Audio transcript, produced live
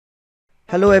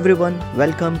Hello everyone,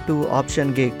 welcome to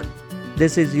Option Gig.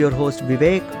 This is your host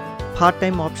Vivek,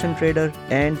 part-time option trader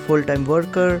and full-time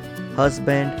worker,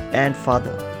 husband and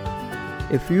father.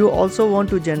 If you also want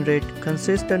to generate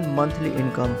consistent monthly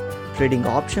income trading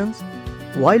options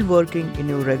while working in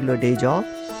your regular day job,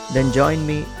 then join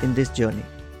me in this journey.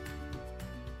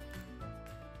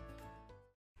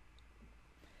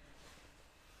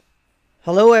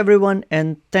 Hello everyone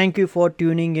and thank you for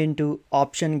tuning into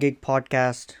Option Gig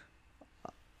podcast.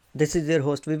 This is your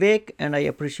host Vivek and I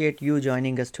appreciate you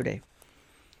joining us today.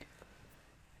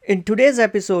 In today's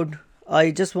episode,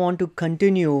 I just want to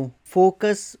continue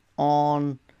focus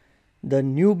on the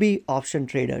newbie option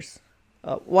traders.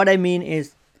 What I mean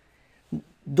is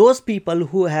those people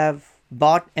who have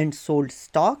bought and sold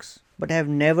stocks but have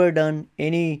never done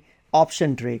any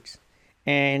option trades.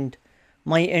 And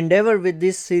my endeavor with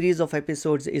this series of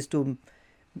episodes is to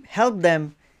help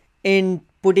them in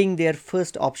putting their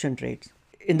first option trades.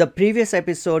 In the previous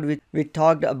episode, we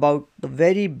talked about the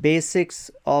very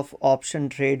basics of option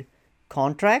trade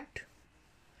contract,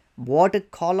 what a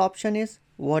call option is,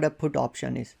 what a put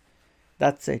option is.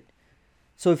 That's it.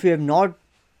 So if you have not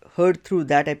heard through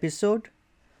that episode,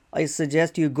 I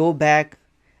suggest you go back.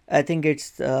 I think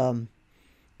it's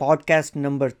podcast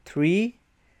number 3.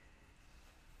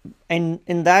 And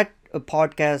in that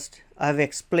podcast, I've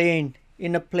explained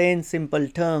in a plain, simple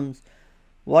terms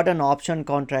what an option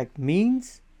contract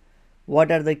means,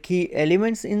 what are the key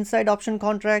elements inside option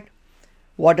contract,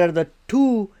 what are the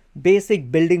two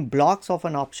basic building blocks of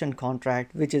an option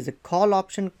contract, which is a call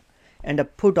option and a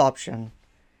put option,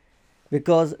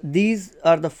 because these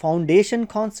are the foundation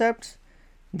concepts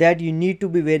that you need to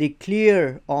be very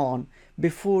clear on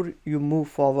before you move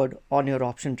forward on your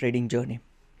option trading journey.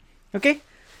 Okay,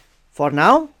 for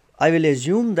now, I will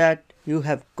assume that you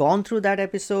have gone through that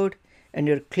episode and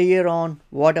you're clear on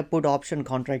what a put option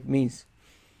contract means.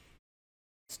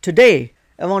 Today,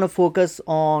 I want to focus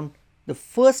on the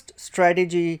first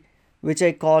strategy, which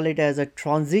I call it as a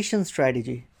transition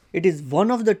strategy. It is one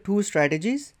of the two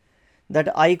strategies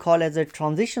that I call as a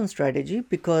transition strategy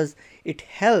because it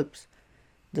helps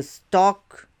the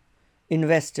stock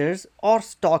investors or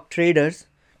stock traders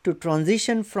to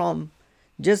transition from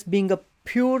just being a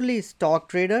purely stock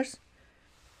traders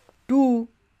to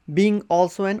being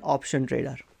also an option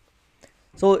trader.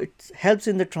 So it helps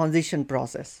in the transition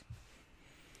process.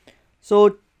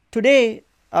 So today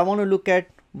I want to look at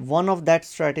one of that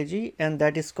strategy, and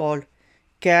that is called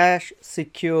cash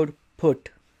secured put.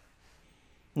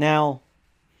 Now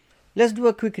let's do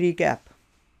a quick recap.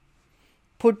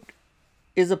 Put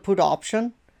is a put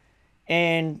option,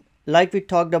 and like we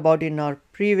talked about in our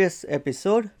previous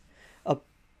episode, a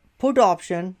put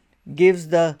option gives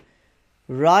the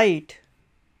right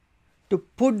to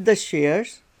put the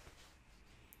shares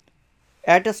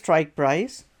at a strike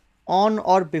price on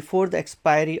or before the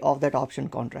expiry of that option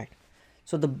contract.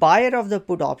 So the buyer of the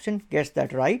put option gets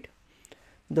that right.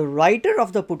 The writer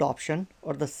of the put option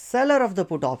or the seller of the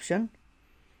put option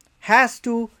has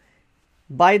to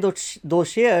buy those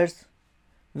shares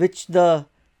which the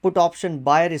put option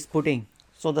buyer is putting.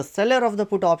 So the seller of the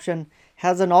put option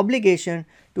has an obligation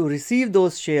to receive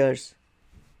those shares,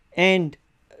 and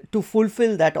to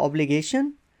fulfill that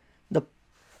obligation, the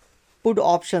put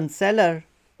option seller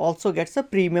also gets a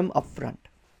premium upfront.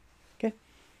 Okay.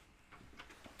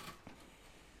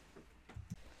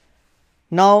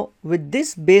 Now, with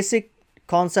this basic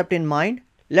concept in mind,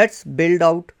 let's build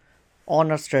out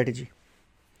on our strategy.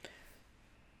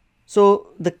 So,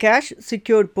 the cash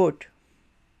secured put,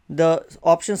 the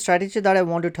option strategy that I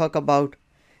want to talk about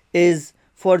is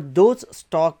for those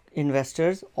stock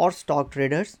investors or stock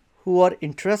traders who are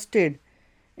interested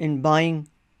in buying,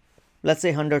 let's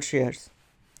say 100 shares,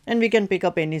 and we can pick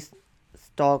up any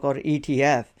stock or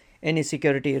ETF, any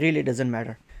security, really doesn't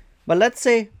matter. But let's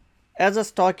say as a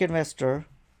stock investor,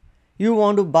 you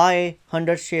want to buy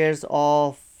 100 shares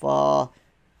of,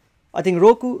 I think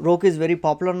Roku. Roku is very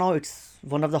popular now. It's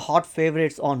one of the hot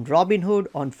favorites on Robinhood,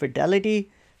 on Fidelity.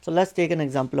 So let's take an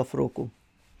example of Roku.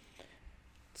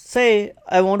 Say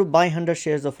I want to buy 100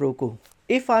 shares of Roku.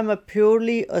 If I'm a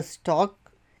purely a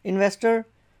stock investor,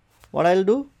 what I'll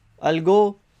do, I'll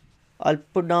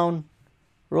put down,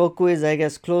 Roku is I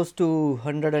guess close to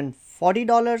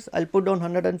 $140. I'll put down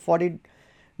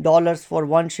 $140 for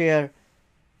one share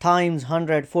times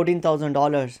 100,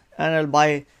 $14,000, and I'll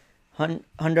buy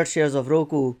 100 shares of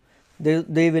Roku.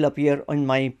 They will appear in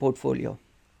my portfolio.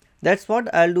 That's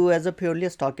what I'll do as a purely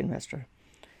stock investor.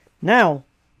 Now,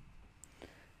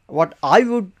 what I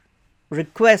would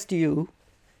request you,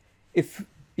 if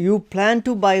you plan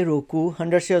to buy Roku,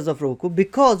 100 shares of Roku,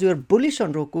 because you're bullish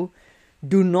on Roku,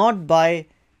 do not buy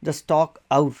the stock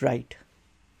outright.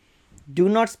 Do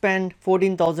not spend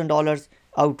 $14,000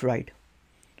 outright.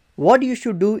 What you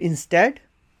should do instead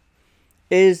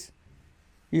is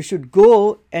you should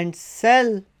go and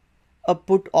sell a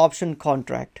put option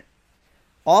contract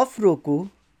of Roku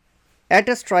at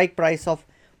a strike price of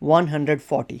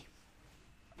 140.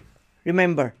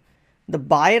 Remember, the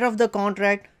buyer of the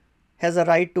contract has a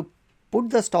right to put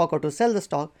the stock or to sell the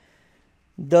stock.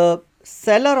 The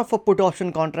seller of a put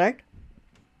option contract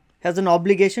has an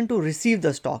obligation to receive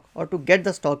the stock or to get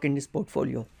the stock in his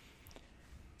portfolio.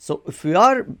 So if you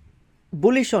are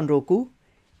bullish on Roku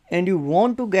and you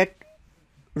want to get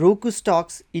Roku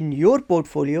stocks in your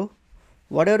portfolio,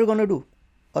 what are you going to do?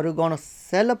 Are you going to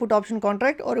sell a put option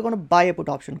contract or are you going to buy a put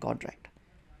option contract?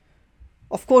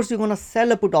 Of course, you're going to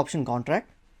sell a put option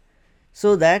contract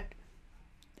so that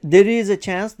there is a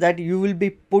chance that you will be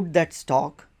put that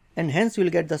stock and hence you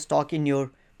will get the stock in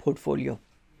your portfolio.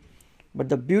 But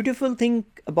the beautiful thing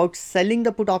about selling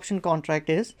the put option contract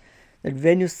is that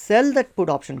when you sell that put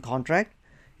option contract,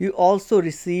 you also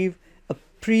receive a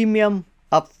premium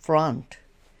upfront.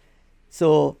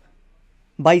 So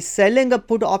by selling a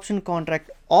put option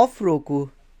contract of Roku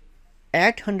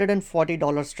at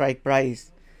 $140 strike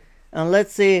price, and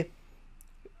let's say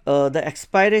the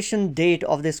expiration date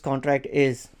of this contract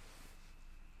is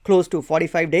close to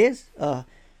 45 days,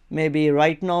 maybe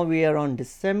right now we are on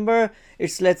December,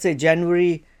 it's let's say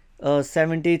January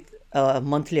 17th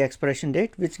monthly expiration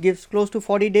date, which gives close to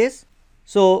 40 days.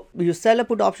 So you sell a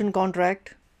put option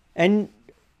contract and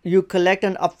you collect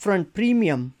an upfront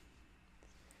premium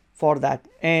for that.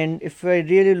 And if I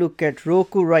really look at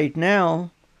Roku right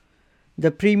now,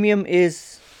 the premium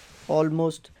is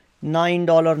almost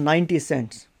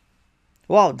 $9.90.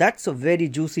 Wow, that's a very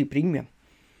juicy premium.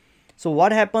 So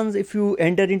what happens if you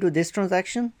enter into this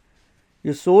transaction?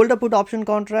 You sold a put option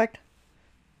contract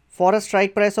for a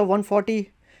strike price of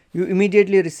 140, you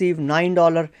immediately receive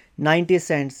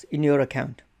 $9.90 in your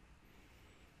account.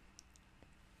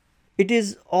 It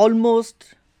is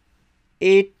almost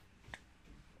 8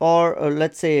 or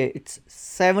let's say it's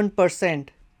 7%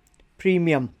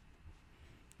 premium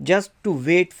just to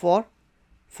wait for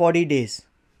 40 days,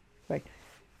 right?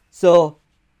 So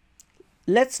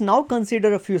let's now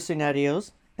consider a few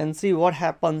scenarios and see what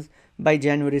happens by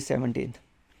January 17th.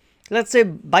 Let's say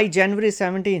by January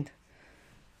 17th,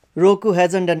 Roku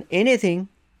hasn't done anything,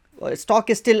 stock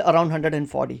is still around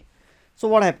 140. So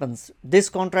what happens? This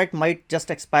contract might just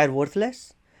expire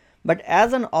worthless, but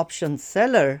as an option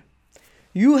seller,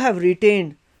 you have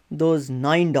retained those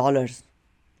 $9.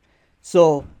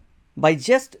 So by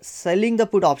just selling the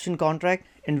put option contract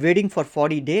and waiting for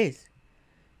 40 days,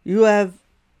 you have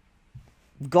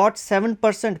got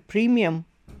 7% premium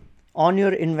on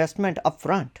your investment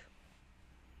upfront.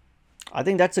 I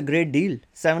think that's a great deal,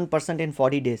 7% in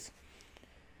 40 days.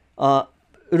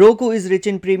 Roku is rich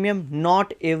in premium.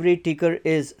 Not every ticker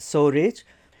is so rich.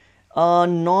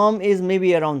 Norm is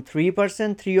maybe around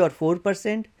 3%, 3 or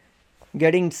 4%.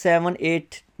 Getting 7,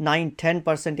 8, 9,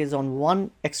 10% is on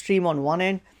one extreme on one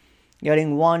end.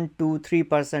 Getting 1, 2,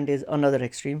 3% is another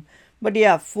extreme. But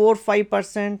yeah, 4,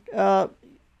 5%,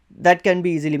 that can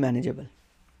be easily manageable.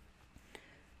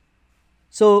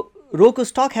 So Roku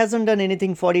stock hasn't done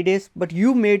anything 40 days, but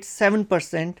you made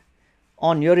 7%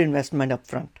 on your investment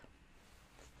upfront.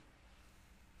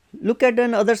 Look at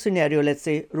another scenario. Let's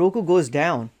say Roku goes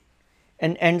down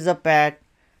and ends up at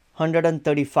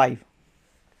 135.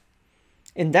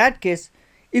 In that case,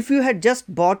 if you had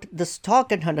just bought the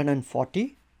stock at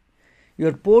 140,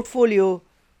 your portfolio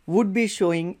would be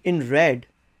showing in red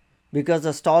because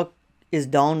the stock is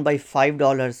down by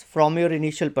 $5 from your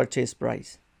initial purchase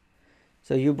price.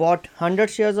 So you bought 100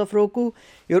 shares of Roku,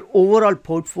 your overall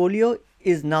portfolio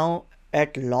is now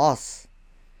at loss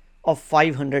of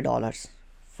 $500.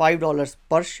 $5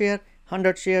 per share,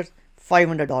 100 shares,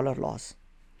 $500 loss.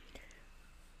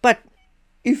 But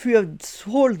if you have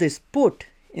sold this put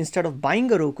instead of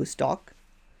buying a Roku stock,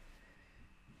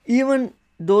 even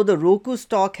though the Roku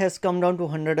stock has come down to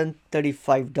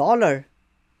 $135,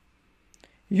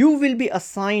 you will be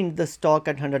assigned the stock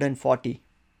at 140.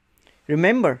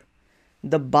 Remember,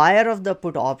 the buyer of the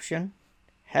put option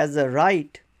has a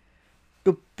right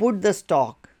to put the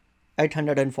stock at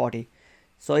 140.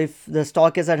 So if the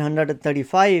stock is at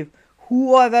 135,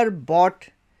 whoever bought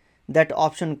that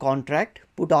option contract,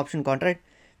 put option contract,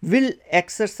 will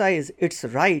exercise its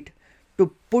right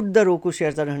to put the Roku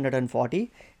shares at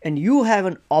 140, and you have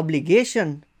an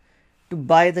obligation to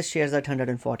buy the shares at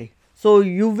 140. So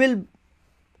you will,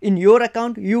 in your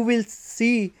account, you will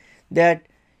see that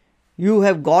you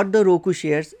have got the Roku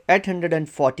shares at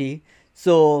 140.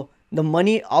 So the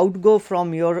money outgo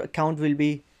from your account will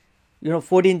be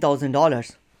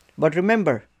 $14,000. But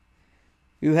remember,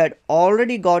 you had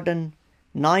already gotten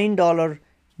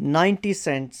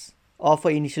 $9.90 of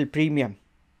an initial premium.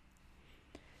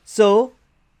 So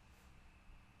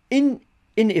in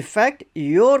effect,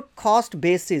 your cost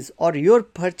basis or your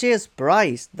purchase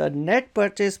price, the net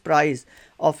purchase price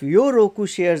of your Roku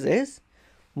shares is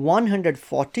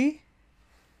 $140.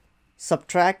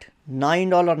 Subtract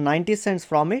 $9.90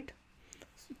 from it,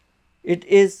 it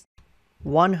is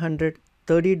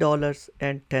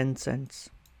 $130.10.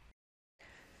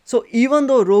 So even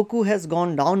though Roku has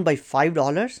gone down by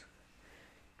 $5,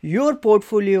 your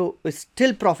portfolio is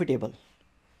still profitable.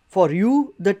 For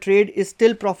you, the trade is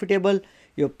still profitable.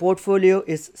 Your portfolio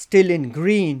is still in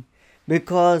green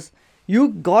because you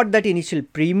got that initial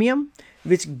premium,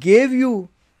 which gave you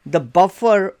the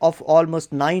buffer of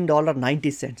almost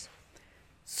 $9.90.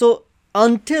 So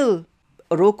until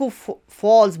Roku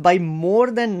falls by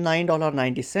more than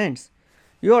 $9.90,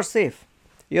 you are safe.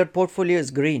 Your portfolio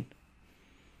is green.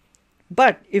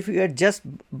 But if you had just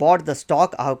bought the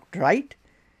stock outright,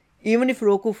 even if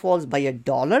Roku falls by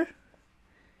 $1,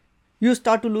 you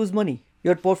start to lose money.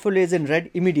 Your portfolio is in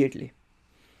red immediately.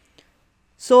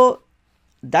 So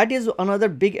that is another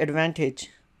big advantage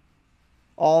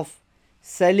of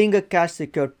selling a cash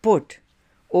secured put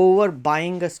over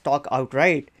buying a stock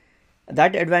outright.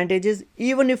 That advantage is,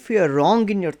 even if you are wrong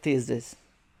in your thesis,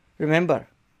 remember,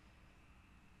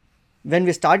 when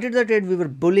we started the trade, we were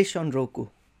bullish on Roku,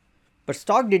 but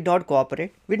stock did not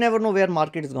cooperate. We never know where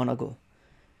market is gonna go.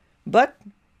 But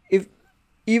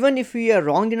even if we are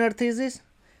wrong in our thesis,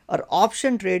 our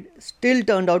option trade still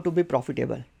turned out to be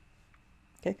profitable.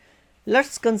 Okay,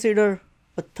 let's consider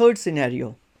a third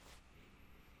scenario,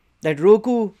 that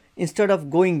Roku, instead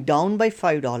of going down by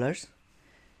 $5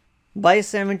 by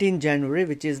 17 January,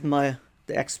 which is the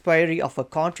expiry of a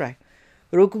contract,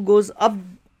 Roku goes up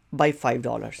by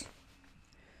 $5.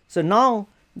 So now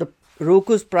the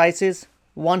Roku's price is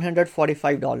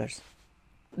 $145.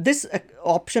 This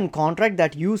option contract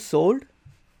that you sold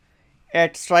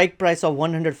at strike price of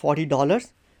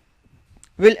 $140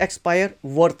 will expire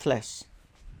worthless.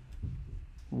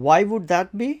 Why would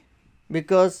that be?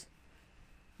 Because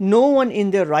no one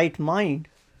in their right mind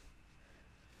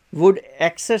would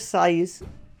exercise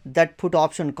that put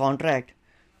option contract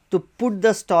to put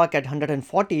the stock at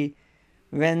 140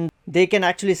 when they can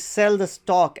actually sell the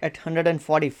stock at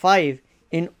 145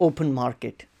 in open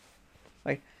market,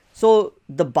 right? So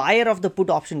the buyer of the put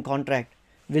option contract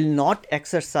will not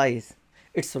exercise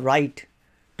its right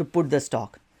to put the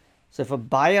stock. So if a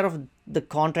buyer of the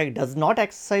contract does not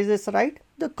exercise its right,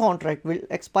 the contract will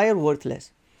expire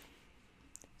worthless.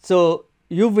 So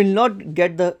you will not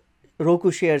get the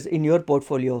Roku shares in your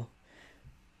portfolio.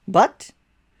 But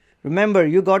remember,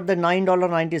 you got the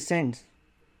 $9.90.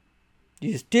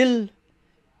 You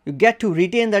get to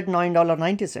retain that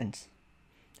 $9.90.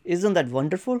 Isn't that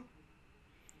wonderful?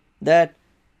 That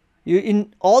you,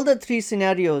 in all the three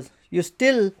scenarios, you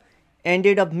still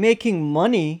ended up making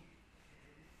money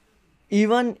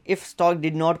even if stock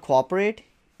did not cooperate,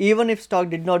 even if stock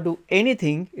did not do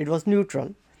anything, it was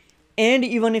neutral, and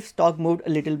even if stock moved a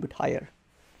little bit higher.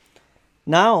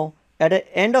 Now, at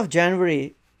the end of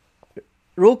January,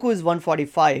 Roku is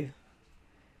 145.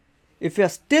 If you are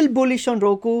still bullish on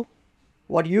Roku,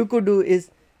 what you could do is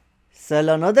sell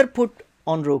another put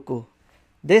on Roku.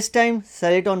 This time,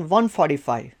 sell it on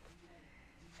 145.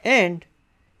 And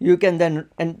you can then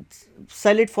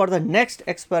sell it for the next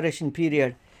expiration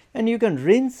period. And you can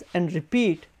rinse and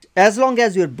repeat as long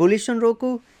as you're bullish on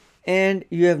Roku and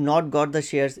you have not got the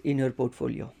shares in your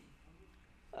portfolio.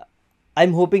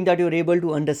 I'm hoping that you're able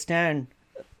to understand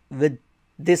with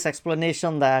this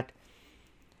explanation that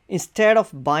instead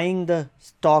of buying the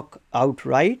stock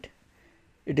outright,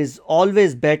 it is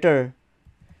always better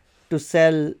to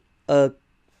sell a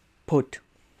put.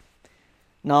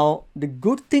 Now, the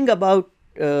good thing about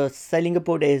selling a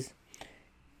put is,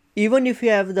 even if you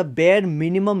have the bare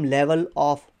minimum level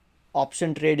of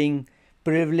option trading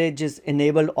privileges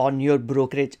enabled on your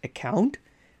brokerage account,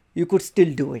 you could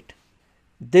still do it.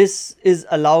 This is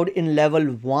allowed in level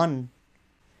 1,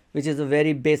 which is a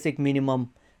very basic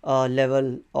minimum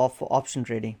level of option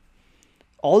trading.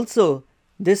 Also,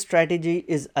 this strategy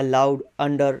is allowed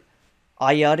under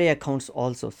IRA accounts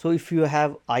also. So if you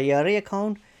have IRA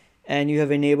account and you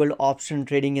have enabled option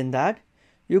trading in that,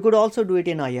 you could also do it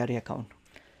in IRA account.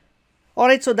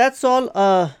 Alright, so that's all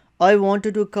I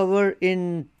wanted to cover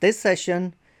in this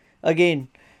session. Again,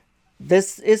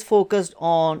 this is focused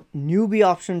on newbie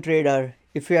option trader.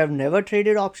 If you have never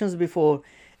traded options before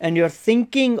and you're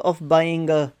thinking of buying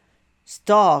a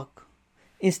stock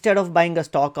instead of buying a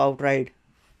stock outright,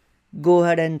 go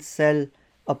ahead and sell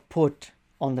a put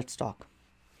on that stock.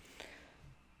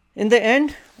 In the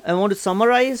end, I want to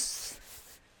summarize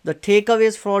the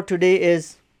takeaways for today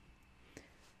is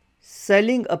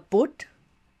selling a put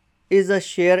is a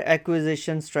share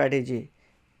acquisition strategy,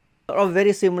 or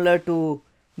very similar to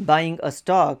buying a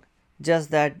stock,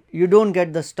 just that you don't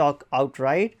get the stock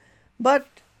outright, but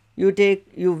you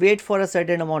wait for a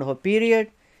certain amount of a period,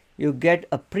 you get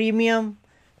a premium.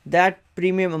 That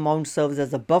premium amount serves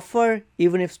as a buffer.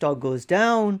 Even if stock goes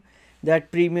down,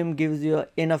 that premium gives you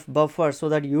enough buffer so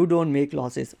that you don't make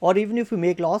losses, or even if you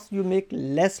make loss, you make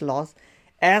less loss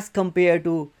as compared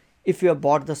to if you have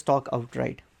bought the stock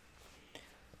outright.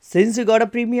 Since you got a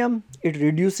premium, it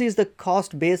reduces the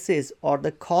cost basis or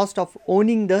the cost of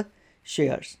owning the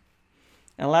shares.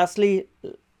 And lastly,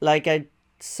 like I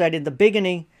said in the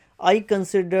beginning, I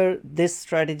consider this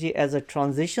strategy as a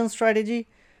transition strategy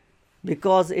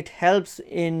because it helps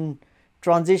in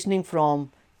transitioning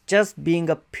from just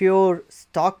being a pure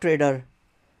stock trader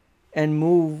and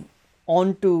move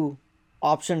on to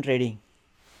option trading.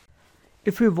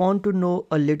 If you want to know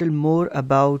a little more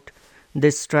about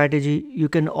this strategy, you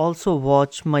can also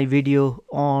watch my video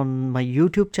on my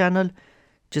YouTube channel.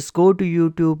 Just go to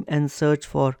YouTube and search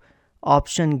for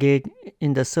Option Gate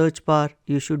in the search bar.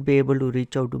 You should be able to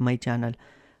reach out to my channel.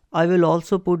 I will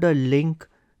also put a link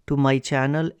to my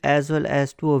channel as well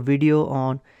as to a video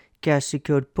on cash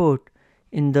secured put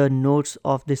in the notes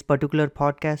of this particular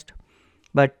podcast.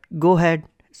 But go ahead,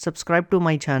 subscribe to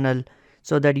my channel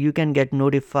so that you can get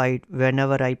notified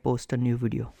whenever I post a new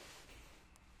video.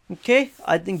 Okay,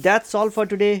 I think that's all for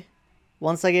today.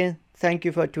 Once again, thank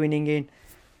you for tuning in,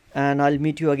 and I'll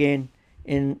meet you again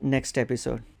in next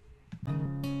episode.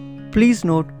 Please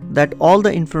note that all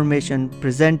the information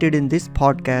presented in this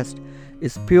podcast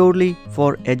is purely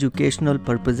for educational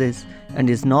purposes and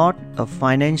is not a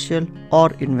financial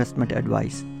or investment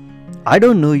advice. I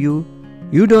don't know you,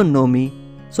 you don't know me,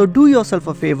 so do yourself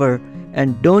a favor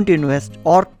and don't invest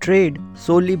or trade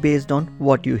solely based on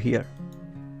what you hear.